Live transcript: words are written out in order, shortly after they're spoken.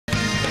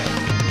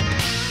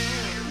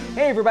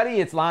Hey everybody,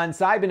 it's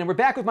Lon.TV, and we're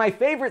back with my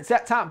favorite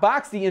set-top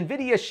box, the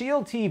Nvidia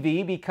Shield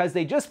TV, because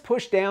they just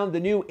pushed down the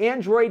new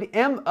Android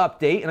M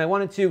update, and I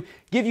wanted to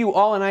give you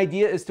all an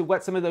idea as to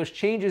what some of those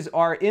changes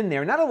are in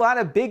there. Not a lot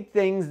of big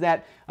things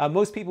that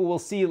most people will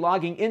see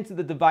logging into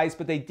the device,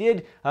 but they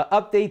did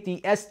update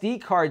the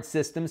SD card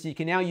system, so you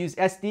can now use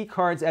SD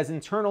cards as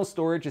internal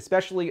storage,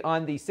 especially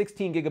on the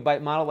 16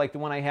 gigabyte model like the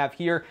one I have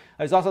here.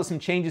 There's also some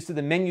changes to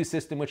the menu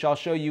system, which I'll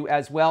show you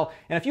as well,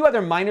 and a few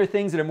other minor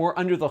things that are more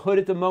under the hood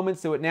at the moment.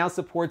 So it now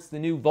supports the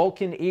new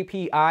Vulkan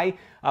API,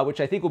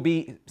 which I think will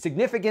be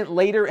significant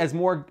later as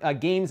more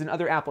games and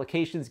other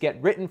applications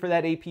get written for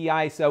that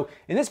API. So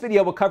in this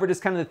video, we'll cover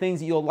just kind of the things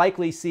that you'll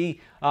likely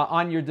see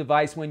on your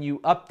device when you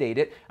update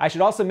it. I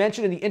should also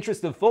mention, in the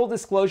interest of full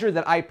disclosure,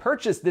 that I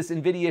purchased this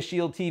Nvidia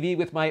Shield TV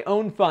with my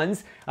own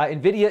funds.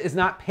 Nvidia is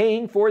not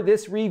paying for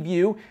this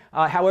review.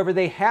 However,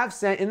 they have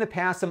sent in the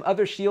past some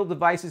other Shield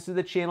devices to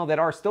the channel that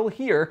are still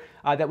here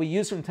that we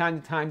use from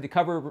time to time to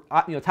cover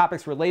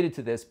topics related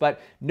to this.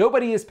 But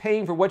nobody is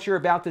paying for what you're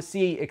about to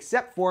see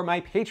except for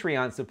my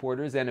Patreon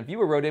supporters. And a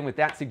viewer wrote in with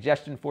that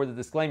suggestion for the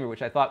disclaimer,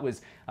 which I thought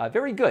was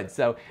very good.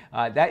 So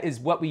that is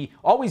what we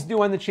always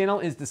do on the channel,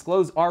 is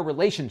disclose our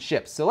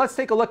relationships. So let's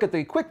take a look at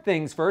the quick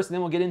things first, and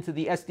then we'll get into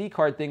the SD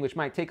card thing, which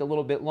might take a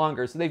little bit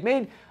longer. So they've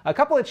made a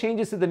couple of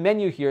changes to the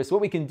menu here. So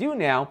what we can do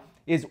now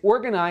is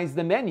organize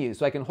the menu.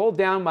 So I can hold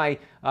down my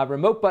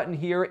remote button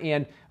here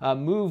and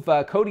move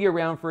Kodi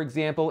around, for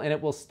example, and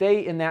it will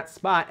stay in that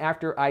spot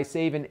after I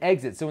save and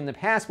exit. So in the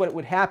past, what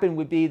would happen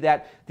would be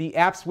that the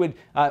apps would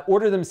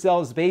order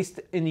themselves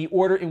based in the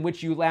order in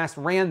which you last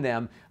ran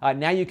them.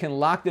 Now you can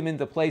lock them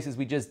into place as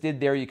we just did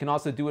there. You can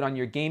also do it on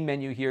your game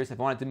menu here. So if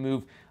I wanted to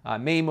move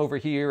MAME over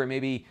here, or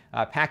maybe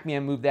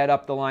Pac-Man, move that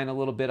up the line a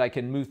little bit, I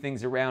can move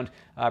things around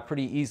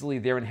pretty easily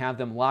there and have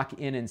them lock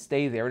in and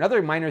stay there.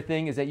 Another minor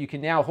thing is that you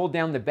can now hold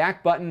down the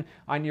back button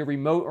on your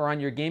remote or on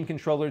your game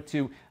controller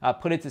to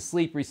put it to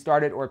sleep,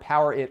 restart it, or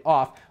power it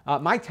off.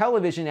 My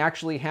television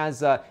actually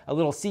has a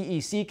little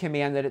CEC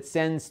command that it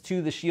sends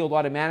to the Shield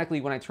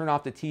automatically when I turn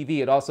off the TV.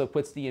 It also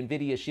puts the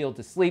Nvidia Shield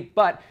to sleep,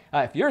 but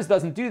if yours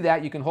doesn't do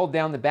that, you can hold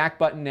down the back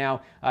button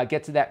now,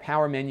 get to that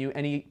power menu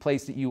any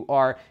place that you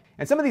are.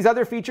 And some of these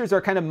other features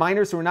are kind of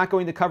minor, so we're not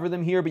going to cover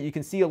them here, but you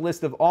can see a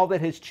list of all that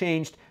has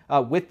changed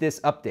with this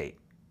update.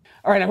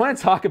 All right, I want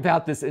to talk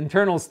about this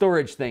internal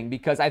storage thing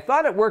because I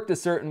thought it worked a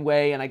certain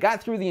way, and I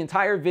got through the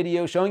entire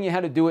video showing you how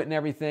to do it and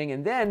everything,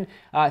 and then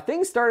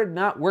things started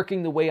not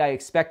working the way I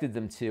expected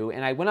them to.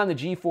 And I went on the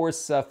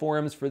GeForce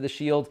forums for the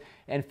Shield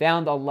and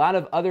found a lot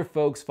of other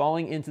folks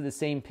falling into the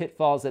same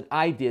pitfalls that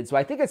I did. So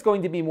I think it's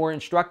going to be more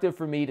instructive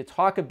for me to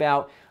talk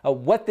about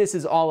what this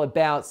is all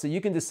about, so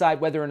you can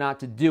decide whether or not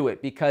to do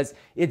it, because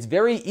it's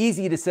very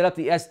easy to set up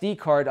the SD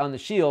card on the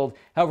Shield.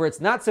 However,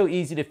 it's not so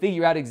easy to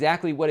figure out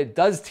exactly what it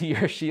does to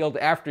your Shield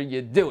after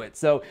you do it.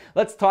 So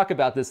let's talk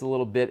about this a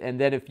little bit, and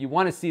then if you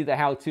want to see the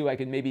how-to, I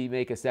can maybe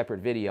make a separate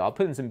video. I'll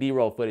put in some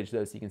B-roll footage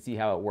though so you can see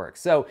how it works.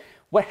 So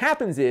what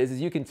happens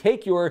is you can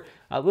take your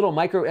little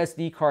micro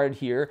SD card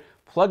here,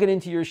 plug it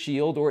into your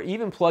Shield, or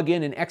even plug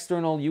in an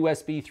external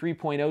USB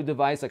 3.0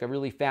 device like a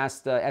really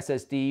fast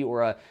SSD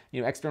or a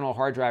external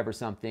hard drive or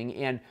something.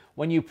 And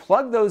when you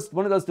plug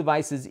one of those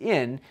devices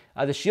in,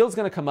 the Shield's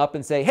going to come up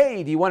and say,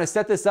 hey, do you want to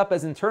set this up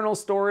as internal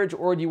storage,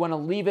 or do you want to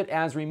leave it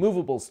as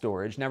removable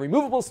storage? Now,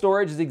 removable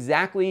storage is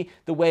exactly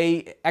the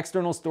way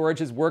external storage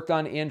has worked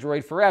on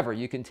Android forever.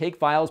 You can take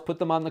files, put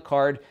them on the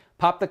card,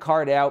 pop the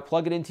card out,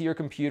 plug it into your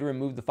computer, and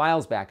move the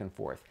files back and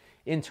forth.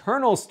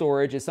 Internal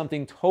storage is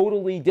something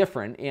totally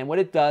different, and what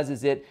it does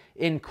is it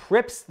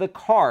encrypts the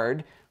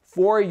card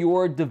for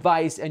your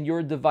device and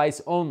your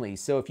device only.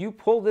 So if you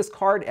pull this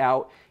card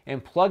out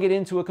and plug it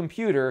into a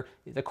computer,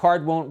 the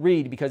card won't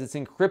read because it's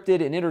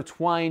encrypted and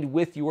intertwined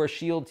with your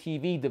Shield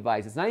TV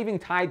device. It's not even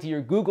tied to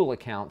your Google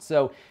account.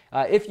 So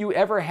if you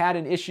ever had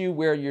an issue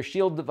where your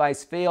Shield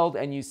device failed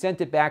and you sent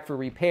it back for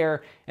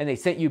repair and they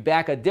sent you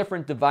back a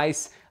different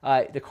device,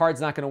 the card's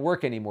not going to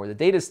work anymore. The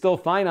data's still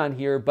fine on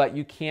here, but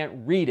you can't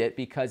read it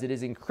because it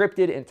is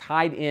encrypted and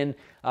tied in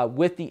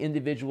with the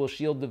individual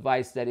Shield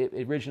device that it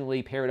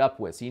originally paired up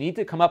with. So you need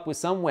to come up with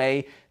some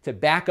way to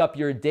back up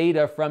your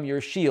data from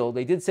your Shield.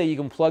 They did say you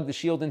can plug the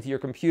Shield into your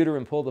computer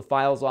and pull the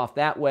files off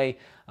that way,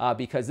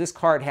 because this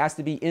card has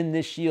to be in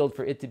this Shield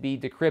for it to be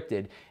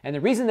decrypted. And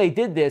the reason they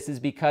did this is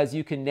because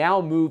you can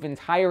now move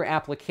entire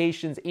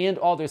applications and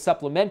all their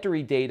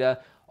supplementary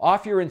data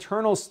off your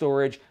internal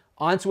storage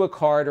onto a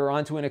card or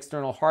onto an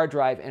external hard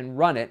drive and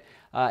run it.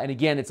 And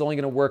again, it's only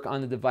going to work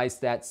on the device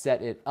that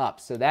set it up.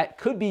 So that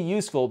could be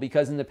useful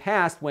because in the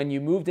past, when you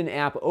moved an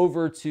app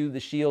over to the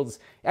Shield's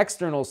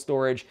external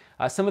storage,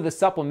 some of the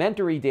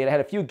supplementary data, had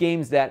a few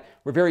games that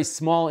were very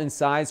small in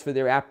size for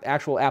their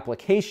actual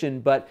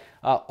application, but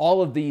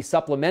all of the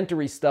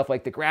supplementary stuff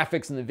like the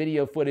graphics and the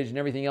video footage and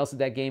everything else that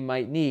that game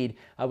might need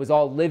was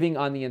all living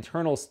on the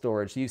internal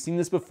storage. So you've seen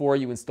this before.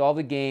 You install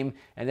the game,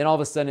 and then all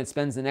of a sudden it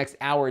spends the next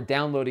hour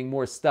downloading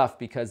more stuff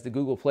because the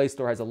Google Play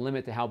Store has a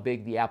limit to how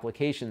big the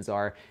applications are.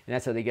 are, and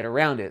that's how they get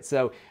around it.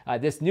 So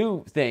this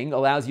new thing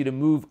allows you to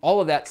move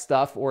all of that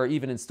stuff or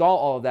even install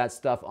all of that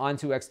stuff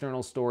onto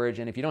external storage.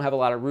 And if you don't have a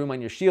lot of room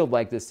on your Shield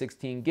like this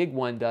 16 gig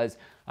one does,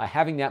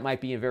 having that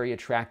might be a very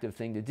attractive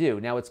thing to do.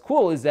 Now, what's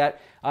cool is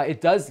that it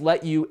does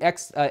let you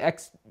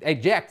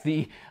eject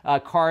the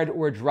card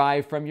or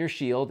drive from your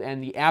Shield,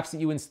 and the apps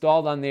that you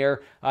installed on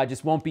there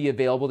just won't be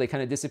available. They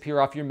kind of disappear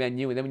off your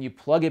menu, and then when you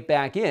plug it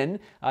back in,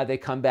 they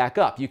come back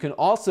up. You can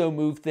also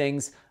move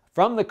things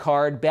from the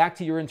card back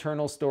to your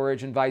internal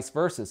storage and vice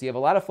versa. So you have a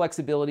lot of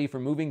flexibility for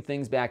moving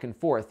things back and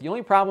forth. The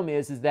only problem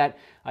is that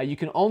you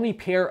can only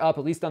pair up,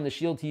 at least on the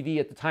Shield TV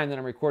at the time that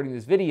I'm recording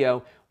this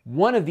video,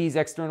 one of these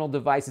external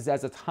devices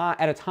at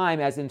a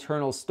time as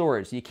internal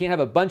storage. So you can't have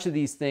a bunch of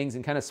these things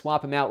and kind of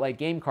swap them out like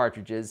game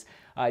cartridges.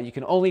 You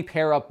can only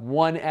pair up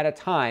one at a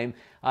time,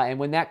 and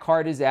when that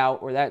card is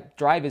out or that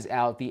drive is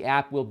out, the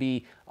app will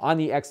be on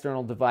the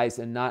external device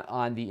and not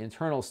on the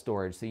internal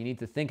storage. So you need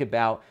to think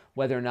about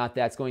whether or not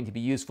that's going to be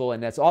useful,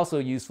 and that's also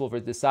useful for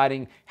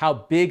deciding how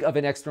big of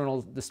an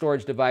external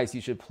storage device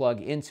you should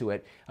plug into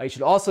it. You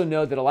should also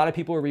know that a lot of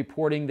people are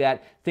reporting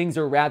that things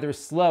are rather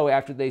slow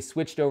after they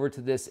switched over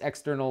to this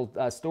external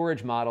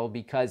storage model,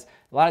 because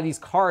a lot of these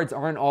cards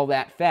aren't all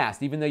that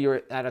fast. Even though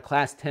you're at a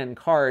class 10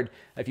 card,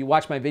 if you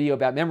watch my video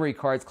about memory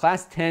cards,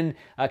 class 10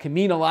 can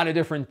mean a lot of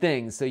different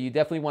things. So you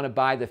definitely want to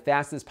buy the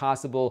fastest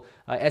possible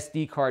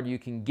SD card you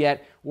can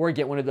get, or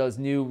get one of those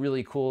new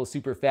really cool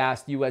super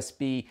fast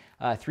USB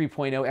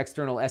 3.0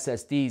 external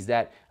SSDs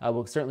that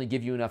will certainly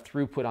give you enough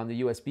throughput on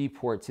the USB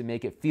port to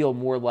make it feel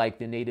more like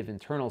the native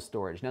internal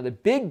storage. Now the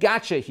big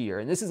gotcha here,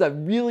 and this is a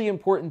really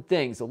important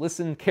thing, so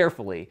listen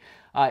carefully,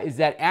 is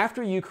that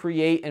after you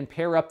create and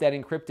pair up that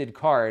encrypted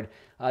card,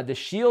 the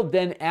Shield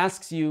then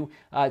asks you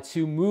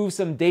to move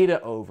some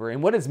data over.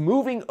 And what it's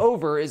moving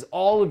over is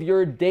all of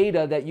your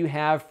data that you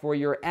have for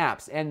your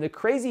apps. And the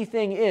crazy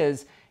thing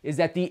is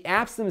that the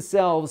apps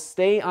themselves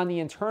stay on the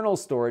internal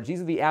storage.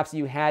 These are the apps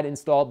you had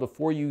installed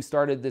before you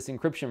started this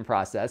encryption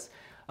process.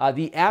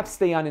 The apps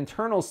stay on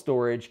internal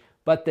storage,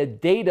 but the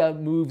data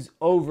moves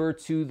over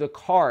to the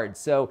card.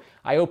 So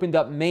I opened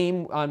up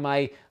MAME on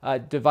my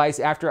device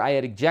after I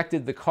had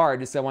ejected the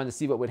card, just so I wanted to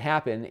see what would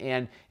happen,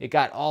 and it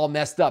got all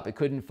messed up. It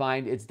couldn't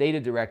find its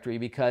data directory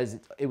because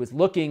it was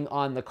looking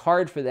on the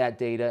card for that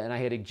data, and I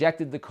had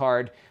ejected the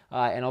card,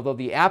 and although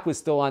the app was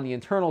still on the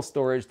internal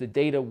storage, the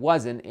data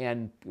wasn't,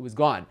 and it was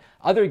gone.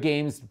 Other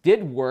games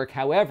did work,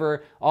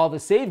 however, all the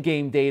save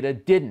game data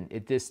didn't.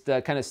 It just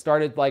kind of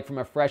started like from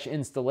a fresh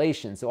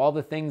installation. So all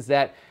the things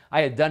that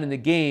I had done in the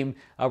game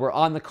were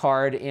on the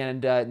card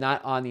and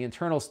not on the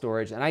internal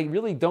storage. And I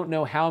really don't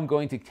know how I'm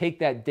going to take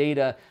that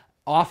data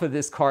off of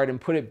this card and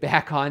put it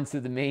back onto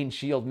the main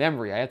Shield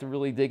memory. I have to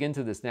really dig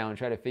into this now and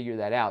try to figure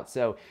that out.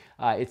 So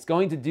it's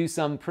going to do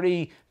some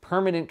pretty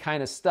permanent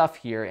kind of stuff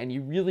here, and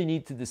you really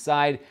need to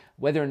decide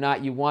whether or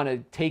not you want to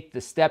take the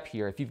step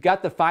here. If you've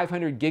got the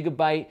 500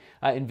 gigabyte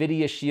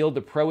Nvidia Shield,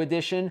 the Pro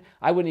Edition,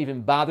 I wouldn't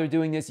even bother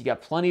doing this. You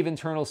got plenty of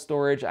internal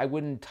storage. I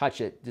wouldn't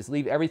touch it. Just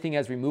leave everything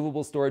as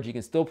removable storage. You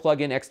can still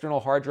plug in external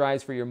hard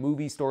drives for your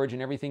movie storage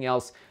and everything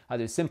else.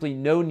 There's simply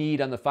no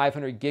need on the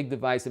 500 gig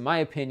device, in my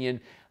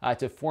opinion,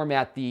 to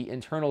format the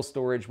internal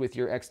storage with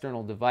your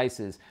external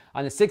devices.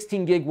 On the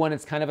 16 gig one,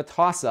 it's kind of a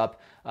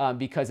toss-up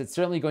because it's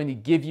certainly going to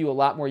give you a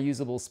lot more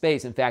usable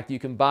space. In fact, you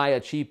can buy a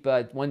cheap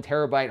 1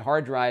 terabyte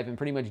hard drive and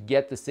pretty much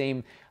get the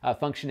same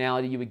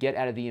functionality you would get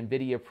out of the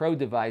Nvidia Pro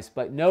device,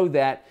 but know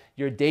that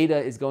your data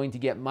is going to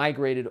get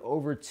migrated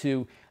over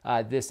to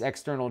this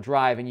external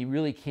drive, and you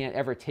really can't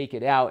ever take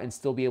it out and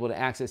still be able to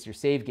access your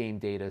save game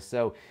data.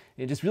 So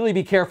just really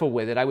be careful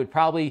with it. I would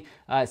probably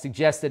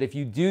suggest that if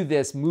you do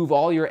this, move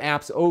all your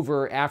apps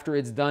over after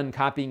it's done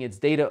copying its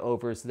data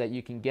over so that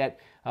you can get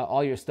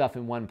all your stuff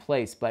in one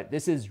place. But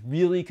this is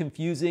really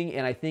confusing,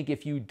 and I think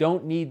if you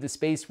don't need the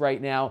space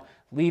right now,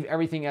 leave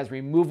everything as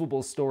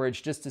removable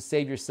storage just to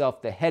save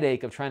yourself the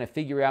headache of trying to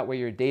figure out where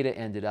your data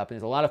ended up. And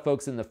there's a lot of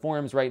folks in the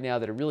forums right now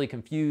that are really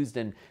confused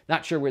and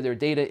not sure where their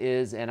data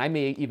is, and I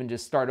may even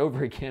just start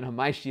over again on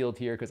my Shield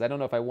here because I don't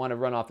know if I want to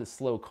run off this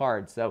slow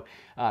card. So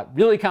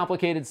really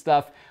complicated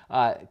stuff,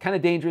 kind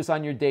of dangerous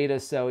on your data.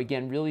 So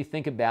again, really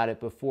think about it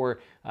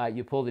before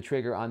you pull the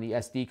trigger on the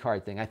SD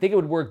card thing. I think it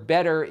would work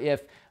better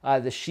if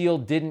the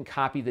Shield didn't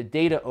copy the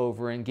data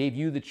over and gave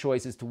you the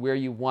choice as to where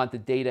you want the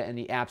data and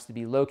the apps to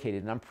be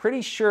located. And I'm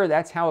pretty sure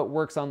that's how it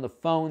works on the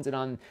phones and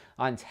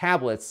on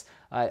tablets.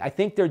 I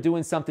think they're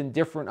doing something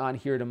different on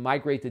here to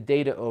migrate the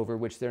data over,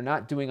 which they're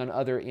not doing on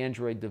other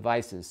Android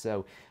devices.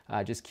 So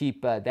just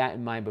keep that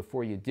in mind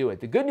before you do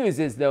it. The good news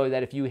is, though,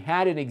 that if you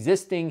had an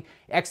existing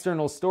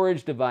external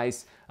storage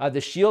device,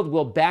 the Shield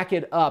will back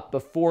it up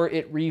before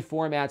it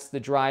reformats the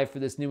drive for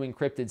this new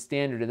encrypted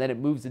standard, and then it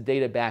moves the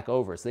data back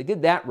over. So they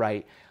did that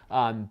right.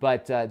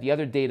 But the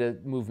other data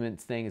movement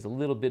thing is a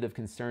little bit of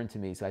concern to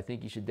me, so I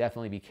think you should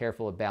definitely be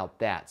careful about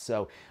that.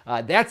 So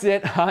that's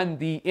it on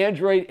the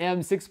Android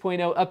M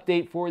 6.0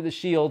 update for the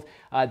Shield.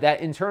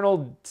 That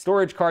internal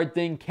storage card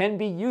thing can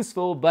be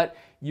useful, but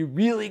you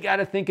really got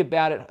to think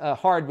about it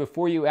hard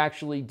before you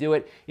actually do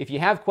it. If you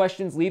have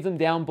questions, leave them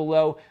down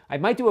below. I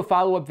might do a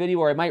follow-up video,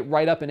 or I might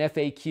write up an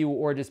FAQ,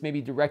 or just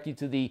maybe direct you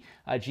to the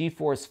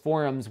GeForce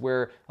forums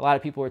where a lot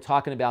of people are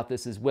talking about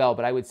this as well.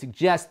 But I would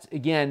suggest,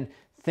 again,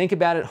 think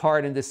about it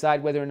hard and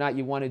decide whether or not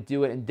you want to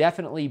do it, and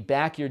definitely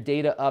back your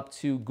data up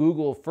to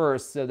Google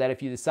first, so that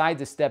if you decide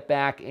to step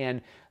back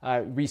and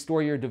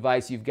restore your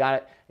device, you've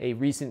got a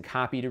recent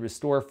copy to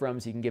restore from,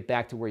 so you can get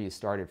back to where you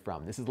started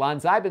from. This is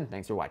Lon.TV.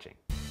 Thanks for watching.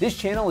 This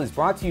channel is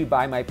brought to you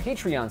by my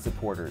Patreon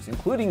supporters,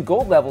 including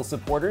gold level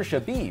supporter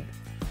Shabib.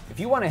 If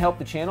you want to help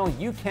the channel,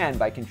 you can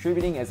by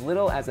contributing as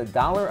little as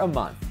 $1 a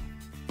month.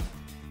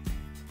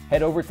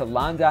 Head over to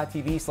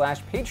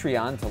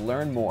Lon.TV/Patreon to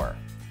learn more.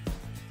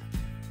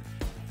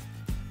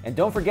 And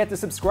don't forget to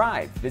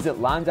subscribe. Visit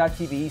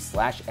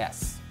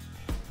Lon.TV/S.